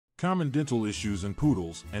Common dental issues in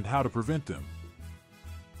poodles and how to prevent them.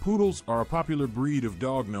 Poodles are a popular breed of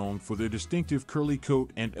dog known for their distinctive curly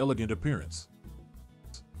coat and elegant appearance.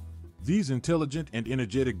 These intelligent and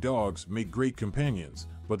energetic dogs make great companions,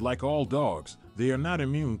 but like all dogs, they are not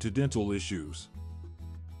immune to dental issues.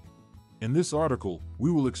 In this article,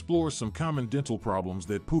 we will explore some common dental problems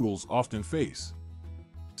that poodles often face.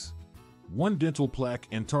 1. Dental plaque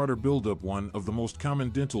and tartar buildup. One of the most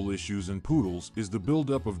common dental issues in poodles is the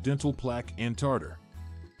buildup of dental plaque and tartar.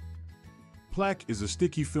 Plaque is a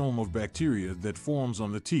sticky film of bacteria that forms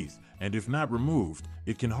on the teeth, and if not removed,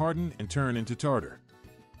 it can harden and turn into tartar.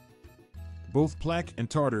 Both plaque and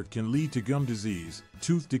tartar can lead to gum disease,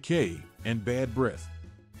 tooth decay, and bad breath.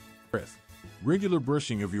 Regular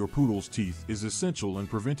brushing of your poodle's teeth is essential in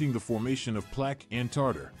preventing the formation of plaque and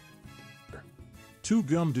tartar. 2.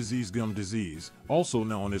 Gum disease. Gum disease, also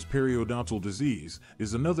known as periodontal disease,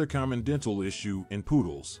 is another common dental issue in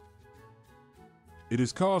poodles. It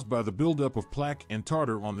is caused by the buildup of plaque and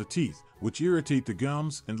tartar on the teeth, which irritate the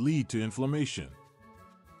gums and lead to inflammation.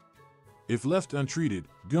 If left untreated,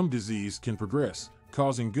 gum disease can progress,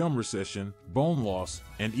 causing gum recession, bone loss,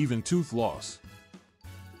 and even tooth loss.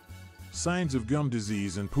 Signs of gum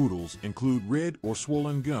disease in poodles include red or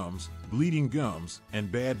swollen gums, bleeding gums,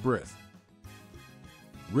 and bad breath.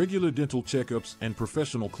 Regular dental checkups and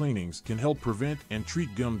professional cleanings can help prevent and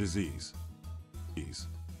treat gum disease.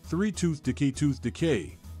 3. Tooth decay. Tooth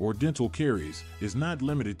decay, or dental caries, is not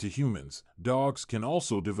limited to humans. Dogs can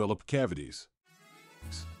also develop cavities.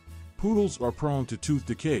 Poodles are prone to tooth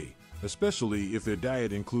decay, especially if their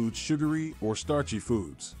diet includes sugary or starchy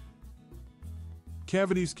foods.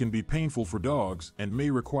 Cavities can be painful for dogs and may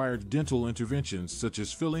require dental interventions such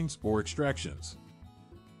as fillings or extractions.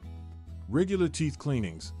 Regular teeth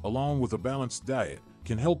cleanings, along with a balanced diet,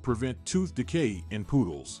 can help prevent tooth decay in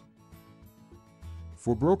poodles.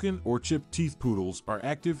 For broken or chipped teeth, poodles are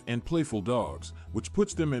active and playful dogs, which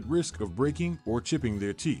puts them at risk of breaking or chipping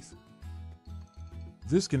their teeth.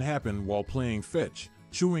 This can happen while playing fetch,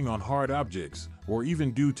 chewing on hard objects, or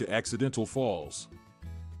even due to accidental falls.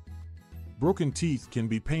 Broken teeth can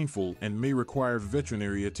be painful and may require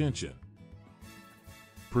veterinary attention.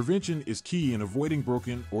 Prevention is key in avoiding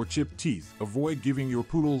broken or chipped teeth. Avoid giving your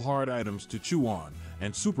poodle hard items to chew on,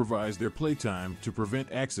 and supervise their playtime to prevent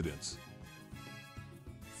accidents.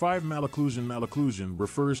 5. Malocclusion. Malocclusion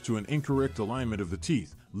refers to an incorrect alignment of the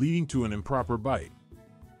teeth, leading to an improper bite.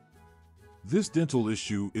 This dental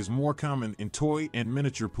issue is more common in toy and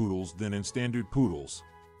miniature poodles than in standard poodles.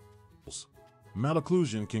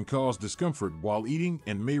 Malocclusion can cause discomfort while eating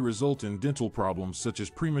and may result in dental problems such as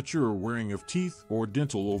premature wearing of teeth or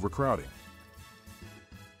dental overcrowding.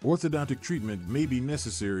 Orthodontic treatment may be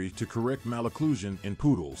necessary to correct malocclusion in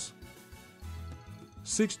poodles.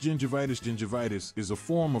 6. Gingivitis. Gingivitis is a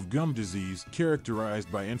form of gum disease characterized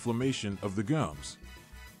by inflammation of the gums.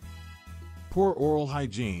 Poor oral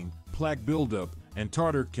hygiene, plaque buildup, and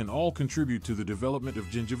tartar can all contribute to the development of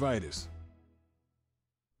gingivitis.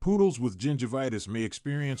 Poodles with gingivitis may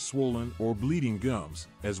experience swollen or bleeding gums,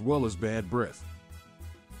 as well as bad breath.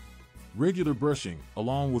 Regular brushing,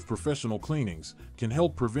 along with professional cleanings, can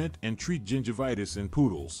help prevent and treat gingivitis in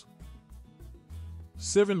poodles.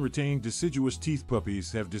 7. Retained deciduous teeth.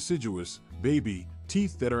 Puppies have deciduous, baby,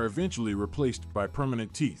 teeth that are eventually replaced by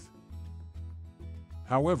permanent teeth.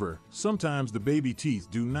 However, sometimes the baby teeth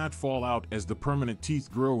do not fall out as the permanent teeth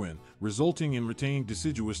grow in, resulting in retained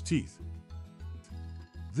deciduous teeth.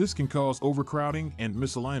 This can cause overcrowding and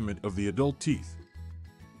misalignment of the adult teeth.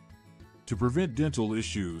 To prevent dental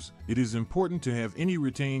issues, it is important to have any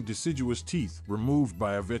retained deciduous teeth removed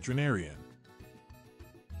by a veterinarian.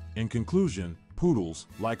 In conclusion, poodles,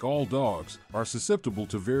 like all dogs, are susceptible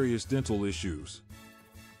to various dental issues.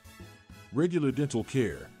 Regular dental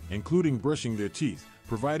care, including brushing their teeth,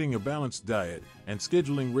 providing a balanced diet, and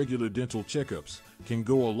scheduling regular dental checkups, can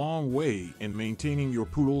go a long way in maintaining your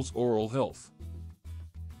poodle's oral health.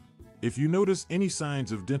 If you notice any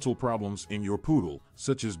signs of dental problems in your poodle,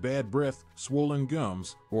 such as bad breath, swollen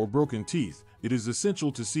gums, or broken teeth, it is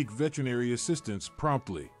essential to seek veterinary assistance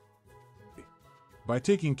promptly. By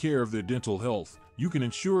taking care of their dental health, you can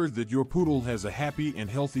ensure that your poodle has a happy and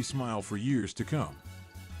healthy smile for years to come.